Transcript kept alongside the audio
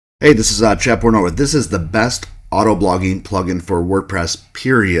Hey, this is Chad Porno. This is the best auto blogging plugin for WordPress,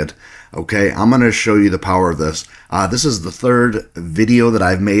 period. Okay, I'm going to show you the power of this. This is the third video that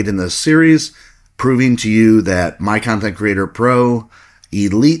I've made in this series, proving to you that My Content Creator Pro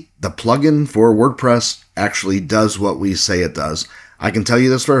Elite, the plugin for WordPress, actually does what we say it does. I can tell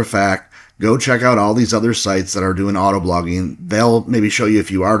you this for a fact. Go check out all these other sites that are doing auto blogging. They'll maybe show you a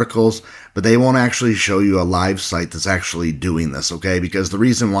few articles, but they won't actually show you a live site that's actually doing this, okay? Because the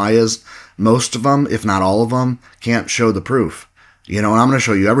reason why is most of them, if not all of them, can't show the proof. You know, and I'm going to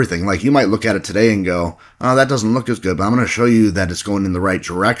show you everything. Like, you might look at it today and go, oh, that doesn't look as good, but I'm going to show you that it's going in the right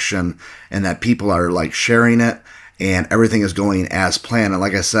direction and that people are like sharing it and everything is going as planned. And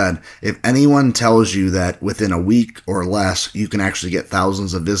like I said, if anyone tells you that within a week or less, you can actually get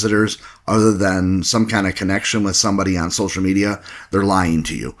thousands of visitors other than some kind of connection with somebody on social media, they're lying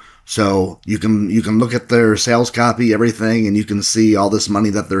to you. So you can look at their sales copy, everything, and you can see all this money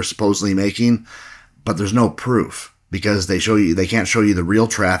that they're supposedly making, but there's no proof because they can't show you the real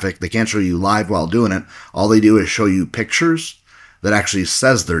traffic. They can't show you live while doing it. All they do is show you pictures that actually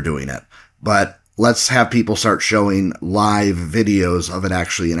says they're doing it. But let's have people start showing live videos of it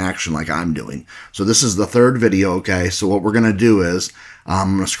actually in action like I'm doing. So this is the third video, okay? So what we're going to do is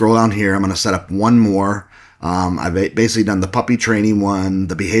I'm going to scroll down here. I'm going to set up one more. I've basically done the puppy training one,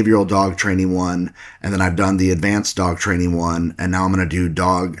 the behavioral dog training one, and then I've done the advanced dog training one, and now I'm going to do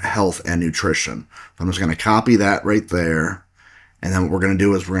dog health and nutrition. So I'm just going to copy that right there, and then what we're going to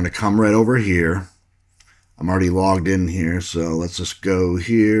do is we're going to come right over here. I'm already logged in here, so let's just go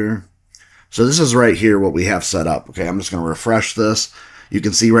here. So this is right here what we have set up. Okay, I'm just going to refresh this. You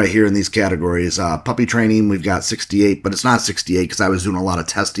can see right here in these categories, puppy training, we've got 68, but it's not 68 because I was doing a lot of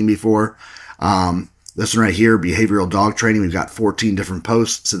testing before. This one right here, behavioral dog training, we've got 14 different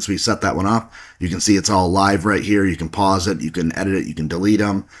posts since we set that one up. You can see it's all live right here. You can pause it, you can edit it, you can delete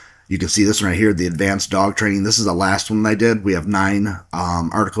them. You can see this one right here, the advanced dog training. This is the last one I did. We have 9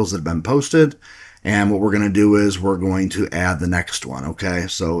 articles that have been posted. And what we're going to do is we're going to add the next one, okay?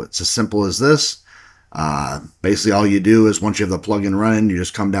 So it's as simple as this. Basically, all you do is once you have the plugin running, you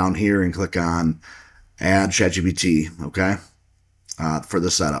just come down here and click on Add ChatGPT, okay, for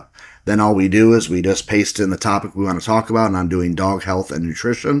the setup. Then all we do is we just paste in the topic we want to talk about, and I'm doing dog health and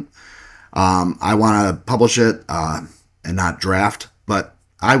nutrition. I want to publish it and not draft, but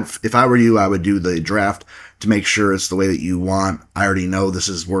if I were you, I would do the draft to make sure it's the way that you want. I already know this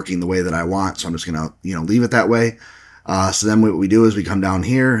is working the way that I want, so I'm just going to, leave it that way. So then what we do is we come down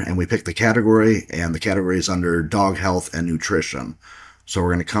here and we pick the category, and the category is under dog health and nutrition. So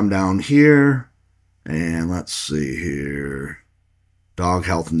we're going to come down here, and let's see here, dog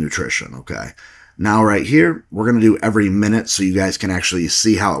health and nutrition. Okay. Now right here, we're going to do every minute so you guys can actually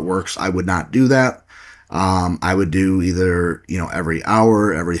see how it works. I would not do that. I would do either, every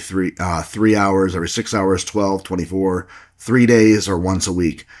hour, every 3 hours, every 6 hours, 12, 24, 3 days, or once a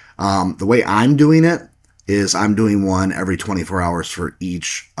week. The way I'm doing it is I'm doing one every 24 hours for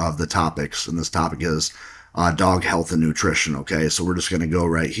each of the topics. And this topic is dog health and nutrition. Okay. So we're just going to go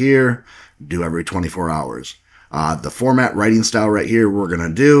right here, do every 24 hours. The format writing style right here, I'm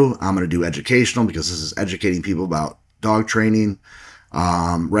going to do educational because this is educating people about dog training.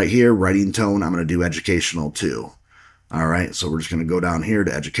 Right here, writing tone, I'm going to do educational too. All right, so we're just going to go down here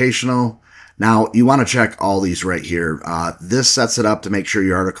to educational. Now, you want to check all these right here. This sets it up to make sure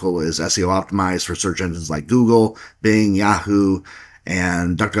your article is SEO optimized for search engines like Google, Bing, Yahoo,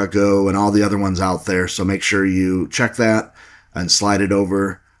 and DuckDuckGo, and all the other ones out there. So make sure you check that and slide it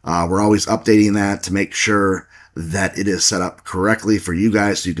over. We're always updating that to make sure that it is set up correctly for you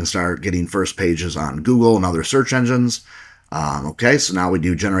guys so you can start getting first pages on Google and other search engines. Okay, so now we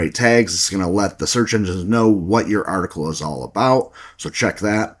do generate tags. It's going to let the search engines know what your article is all about. So check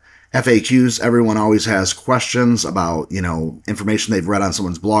that. FAQs, everyone always has questions about, information they've read on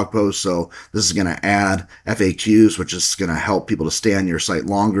someone's blog post. So this is going to add FAQs, which is going to help people to stay on your site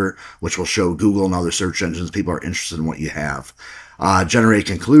longer, which will show Google and other search engines people are interested in what you have. Generate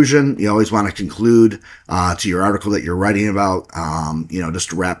conclusion. You always want to conclude to your article that you're writing about,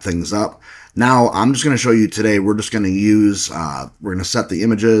 just to wrap things up. Now, I'm just going to show you today, we're just going to use, we're going to set the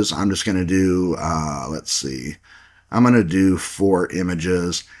images. I'm just going to do, let's see, I'm going to do 4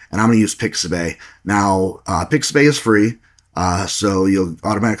 images, and I'm going to use Pixabay. Now, Pixabay is free, so you'll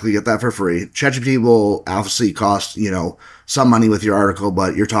automatically get that for free. ChatGPT will obviously cost, some money with your article,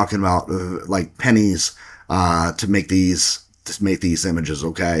 but you're talking about like pennies to make these images,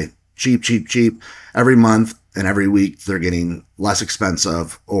 okay? Cheap, cheap, cheap. Every month and every week they're getting less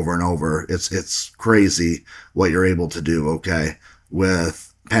expensive over and over. It's crazy what you're able to do, okay,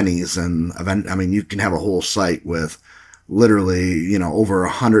 with pennies. And I mean, you can have a whole site with literally, you know, over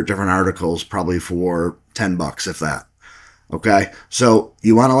 100 different articles, probably for 10 bucks, if that. Okay, so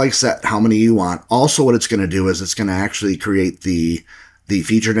you want to like set how many you want. Also, what it's going to do is it's going to actually create the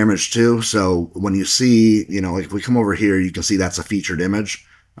featured image too. So when you see, you know, like if we come over here, you can see that's a featured image.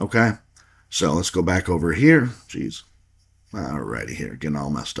 Okay, so let's go back over here. Jeez, alrighty, here, getting all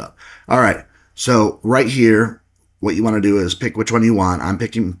messed up. All right, so right here, what you want to do is pick which one you want. I'm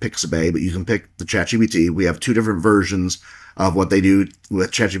picking Pixabay, but you can pick the ChatGPT. We have two different versions of what they do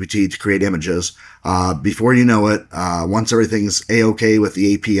with ChatGPT to create images. Before you know it, once everything's A-OK with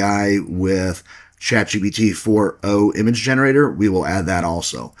the API with ChatGPT 4.0 image generator, we will add that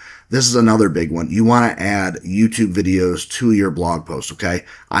also. This is another big one. You want to add YouTube videos to your blog post, okay?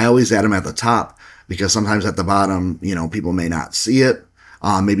 I always add them at the top because sometimes at the bottom, you know, people may not see it.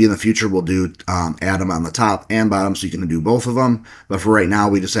 Maybe in the future we'll do add them on the top and bottom so you can do both of them. But for right now,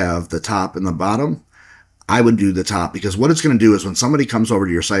 we just have the top and the bottom. I would do the top because what it's going to do is when somebody comes over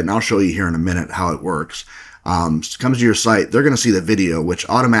to your site, and I'll show you here in a minute how it works, comes to your site, they're going to see the video, which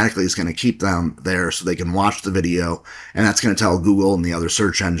automatically is going to keep them there so they can watch the video. And that's going to tell Google and the other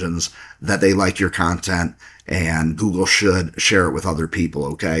search engines that they like your content and Google should share it with other people.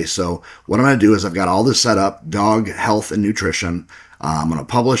 Okay, so what I'm going to do is I've got all this set up, dog health and nutrition. I'm going to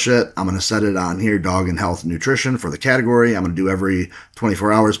publish it. I'm going to set it on here, dog and health and nutrition for the category. I'm going to do every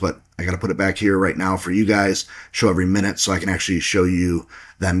 24 hours, but I got to put it back here right now for you guys, show every minute so I can actually show you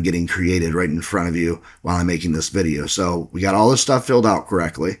them getting created right in front of you while I'm making this video. So we got all this stuff filled out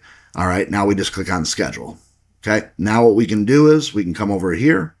correctly. All right, now we just click on schedule. Okay, now what we can do is we can come over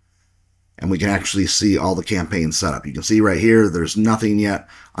here and we can actually see all the campaigns set up. You can see right here, there's nothing yet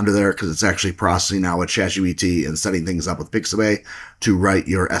under there because it's actually processing now with ChatGPT and setting things up with Pixabay to write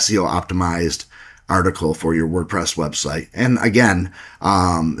your SEO optimized article for your WordPress website. And again,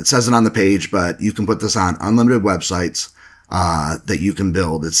 it says it on the page, but you can put this on unlimited websites that you can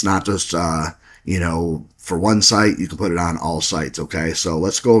build. It's not just, you know, for one site, you can put it on all sites. Okay, so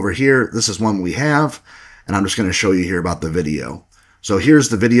let's go over here. This is one we have, and I'm just going to show you here about the video. So here's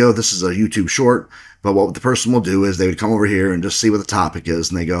the video. This is a YouTube short, but what the person will do is they would come over here and just see what the topic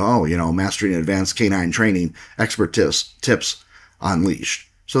is, and they go, oh, you know, mastering advanced canine training, expert tips unleashed.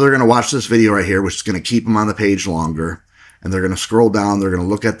 So they're going to watch this video right here, which is going to keep them on the page longer, and they're going to scroll down. They're going to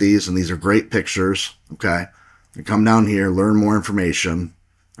look at these, and these are great pictures. Okay, they come down here, learn more information.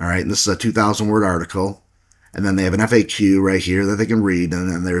 All right, and this is a 2,000 word article, and then they have an FAQ right here that they can read,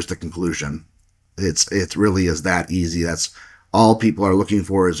 and then there's the conclusion. It really is that easy. That's all people are looking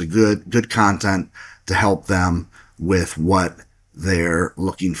for, is a good content to help them with what they're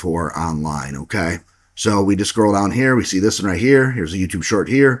looking for online. Okay, so we just scroll down here. We see this one right here. Here's a YouTube short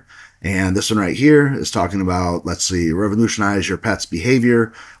here. And this one right here is talking about, let's see, revolutionize your pet's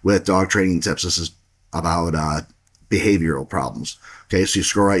behavior with dog training tips. This is about behavioral problems. Okay, so you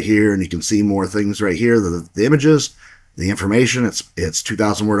scroll right here and you can see more things right here. The images, the information, it's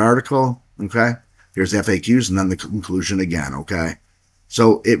 2,000 word article. Okay, here's the FAQs and then the conclusion again. Okay,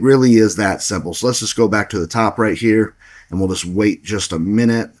 so it really is that simple. So let's just go back to the top right here and we'll just wait just a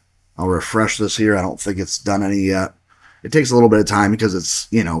minute. I'll refresh this here. I don't think it's done any yet. It takes a little bit of time because it's,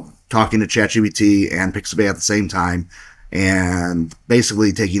 you know, talking to ChatGPT and Pixabay at the same time and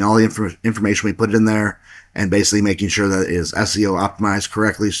basically taking all the information we put in there and basically making sure that it is SEO optimized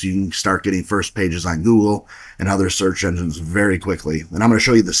correctly so you can start getting first pages on Google and other search engines very quickly. And I'm going to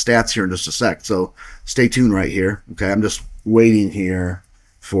show you the stats here in just a sec, so stay tuned right here. Okay, I'm just waiting here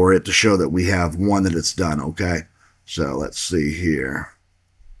for it to show that we have one that it's done. Okay, so let's see here.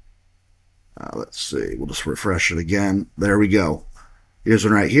 Let's see, we'll just refresh it again. There we go. Here's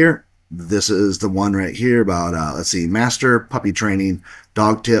one right here. This is the one right here about, let's see, master puppy training,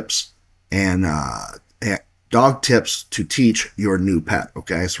 dog tips, and dog tips to teach your new pet.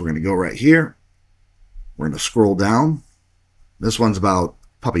 Okay, so we're going to go right here. We're going to scroll down. This one's about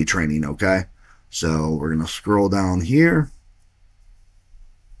puppy training. Okay, so we're going to scroll down here.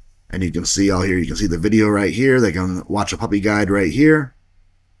 And you can see all here, you can see the video right here. They can watch a puppy guide right here.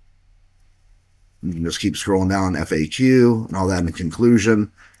 You can just keep scrolling down, FAQ and all that in the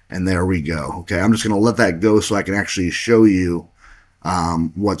conclusion. And there we go. Okay, I'm just going to let that go so I can actually show you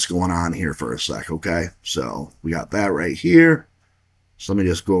what's going on here for a sec. Okay, so we got that right here. So let me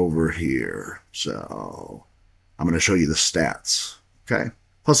just go over here. So I'm going to show you the stats. Okay,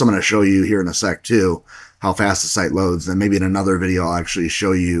 plus I'm going to show you here in a sec too how fast the site loads. And maybe in another video I'll actually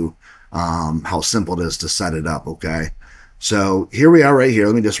show you how simple it is to set it up. Okay, so here we are right here.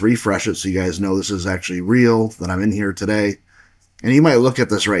 Let me just refresh it so you guys know this is actually real, that I'm in here today. And you might look at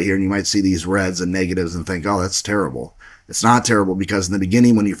this right here and you might see these reds and negatives and think, oh, that's terrible. It's not terrible because in the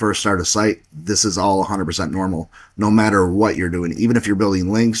beginning, when you first start a site, this is all 100% normal, no matter what you're doing. Even if you're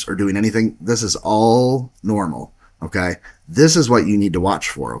building links or doing anything, this is all normal, okay? This is what you need to watch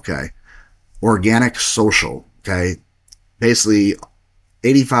for, okay? Organic social, okay? Basically,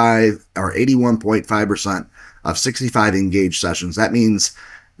 85 or 81.5% of 65 engaged sessions. That means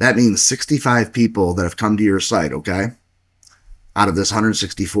 65 people that have come to your site, okay, out of this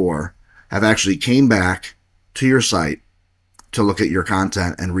 164 have actually came back to your site to look at your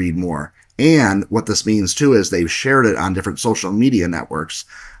content and read more. And what this means too is they've shared it on different social media networks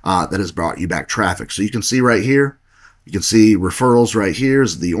that has brought you back traffic. So you can see right here, you can see referrals right here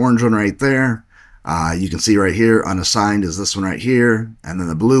is the orange one right there. You can see right here, unassigned is this one right here. And then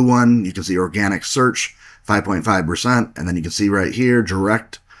the blue one, you can see organic search, 5.5%. And then you can see right here,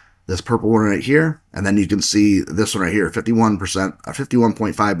 direct, this purple one right here. And then you can see this one right here, 51%,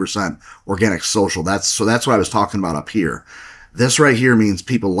 51.5% organic social. That's what I was talking about up here. This right here means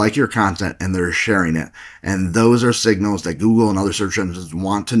people like your content and they're sharing it. And those are signals that Google and other search engines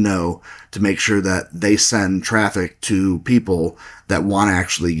want to know to make sure that they send traffic to people that want to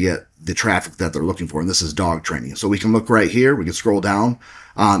actually get the traffic that they're looking for. And this is dog training. So we can look right here. We can scroll down.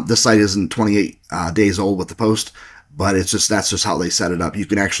 This site isn't 28 days old with the post, but that's just how they set it up. You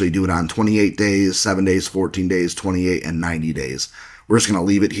can actually do it on 28 days, 7 days, 14 days, 28, and 90 days. We're just going to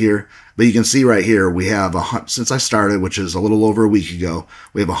leave it here. But you can see right here, we have, since I started, which is a little over a week ago,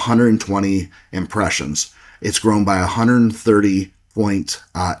 we have 120 impressions. It's grown by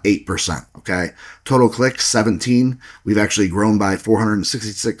 130.8%, okay? Total clicks, 17. We've actually grown by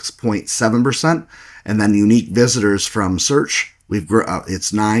 466.7%. And then unique visitors from search,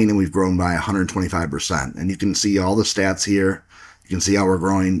 it's 9, and we've grown by 125%. And you can see all the stats here. You can see how we're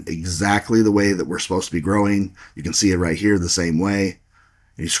growing exactly the way that we're supposed to be growing. You can see it right here the same way.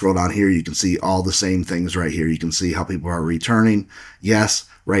 You scroll down here, you can see all the same things right here. You can see how people are returning. Yes,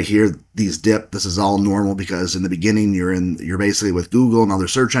 right here, these dip, this is all normal because in the beginning, you're basically with Google and other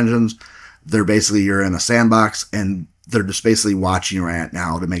search engines. You're in a sandbox and they're just basically watching you right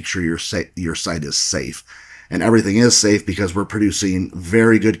now to make sure your site is safe. And everything is safe because we're producing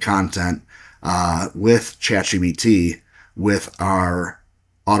very good content with ChatGPT with our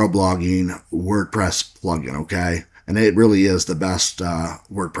Autoblogging WordPress plugin, okay? And it really is the best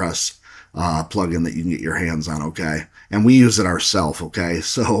WordPress plugin that you can get your hands on, okay? And we use it ourselves, okay?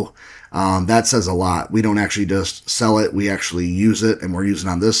 So that says a lot. We don't actually just sell it. We actually use it, and we're using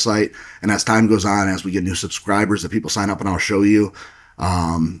it on this site. And as time goes on, as we get new subscribers that people sign up, and I'll show you,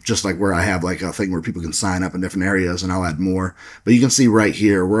 just like where I have like a thing where people can sign up in different areas, and I'll add more. But you can see right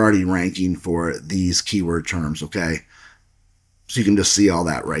here, we're already ranking for these keyword terms, okay? So you can just see all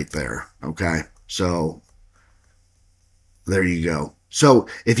that right there, okay? So there you go. So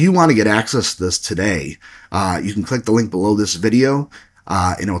if you want to get access to this today, you can click the link below this video,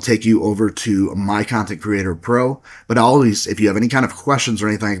 and it'll take you over to My Content Creator Pro. But always, if you have any kind of questions or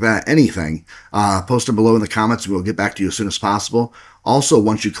anything like that, post them below in the comments. We'll get back to you as soon as possible. Also,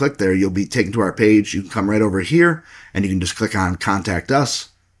 once you click there, you'll be taken to our page. You can come right over here, and you can just click on Contact Us.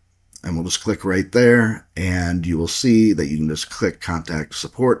 And we'll just click right there, and you will see that you can just click Contact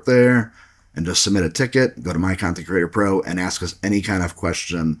Support there and just submit a ticket, go to My Content Creator Pro, and ask us any kind of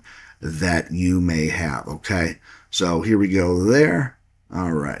question that you may have, okay? So here we go there.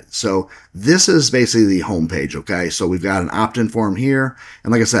 All right, so this is basically the home page, okay? So we've got an opt-in form here,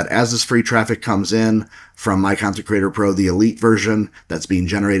 and like I said, as this free traffic comes in from My Content Creator Pro, the elite version that's being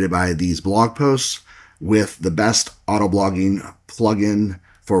generated by these blog posts with the best auto-blogging plugin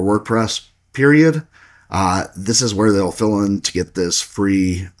for WordPress, period. This is where they'll fill in to get this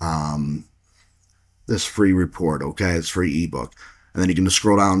free report, okay? It's free ebook. And then you can just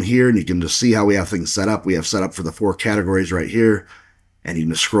scroll down here and you can just see how we have things set up. We have set up for the 4 categories right here. And you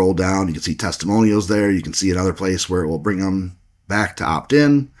can just scroll down. You can see testimonials there. You can see another place where it will bring them back to opt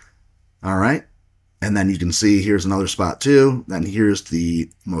in. All right. And then you can see here's another spot too. Then here's the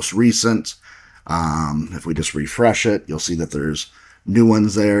most recent. If we just refresh it, you'll see that there's new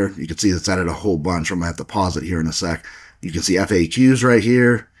ones there. You can see it's added a whole bunch. I'm going to have to pause it here in a sec. You can see FAQs right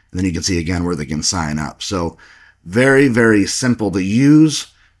here. And then you can see again where they can sign up. So very, very simple to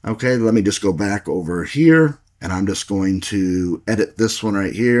use. Okay, let me just go back over here. And I'm just going to edit this one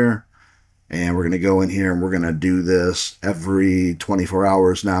right here. And we're going to go in here and we're going to do this every 24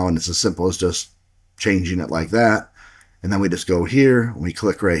 hours now. And it's as simple as just changing it like that. And then we just go here. We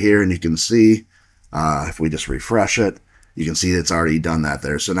click right here and you can see if we just refresh it, you can see it's already done that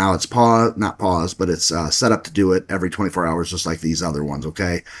there. So now it's not paused, but it's set up to do it every 24 hours, just like these other ones,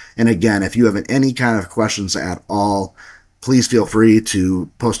 okay? And again, if you have any kind of questions at all, please feel free to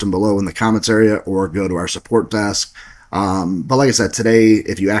post them below in the comments area or go to our support desk. But like I said, today,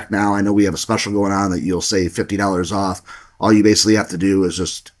 if you act now, I know we have a special going on that you'll save $50 off. All you basically have to do is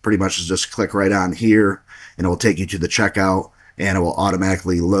just pretty much just click right on here, and it will take you to the checkout, and it will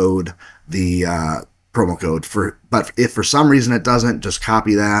automatically load the promo code. But if for some reason it doesn't, just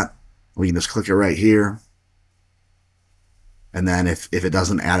copy that. We can just click it right here. And then if it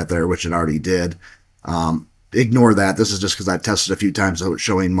doesn't add it there, which it already did, ignore that. This is just because I've tested a few times, so it's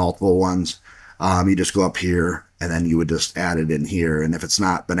showing multiple ones. You just go up here, and then you would just add it in here. And if it's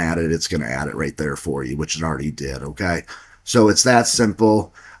not been added, it's going to add it right there for you, which it already did, okay? So it's that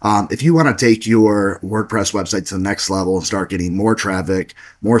simple. If you want to take your WordPress website to the next level and start getting more traffic,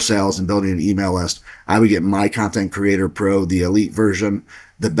 more sales, and building an email list, I would get My Content Creator Pro, the elite version,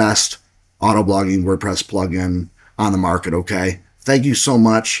 the best auto-blogging WordPress plugin on the market, okay? Thank you so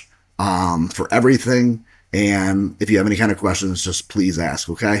much for everything. And if you have any kind of questions, just please ask,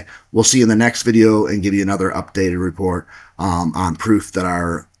 okay? We'll see you in the next video and give you another updated report on proof that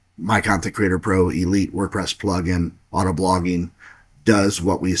our My Content Creator Pro Elite WordPress plugin, auto blogging, does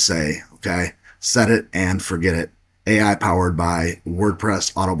what we say, okay? Set it and forget it. AI powered by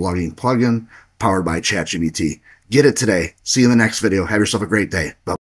WordPress auto blogging plugin, powered by ChatGPT. Get it today. See you in the next video. Have yourself a great day. Bye.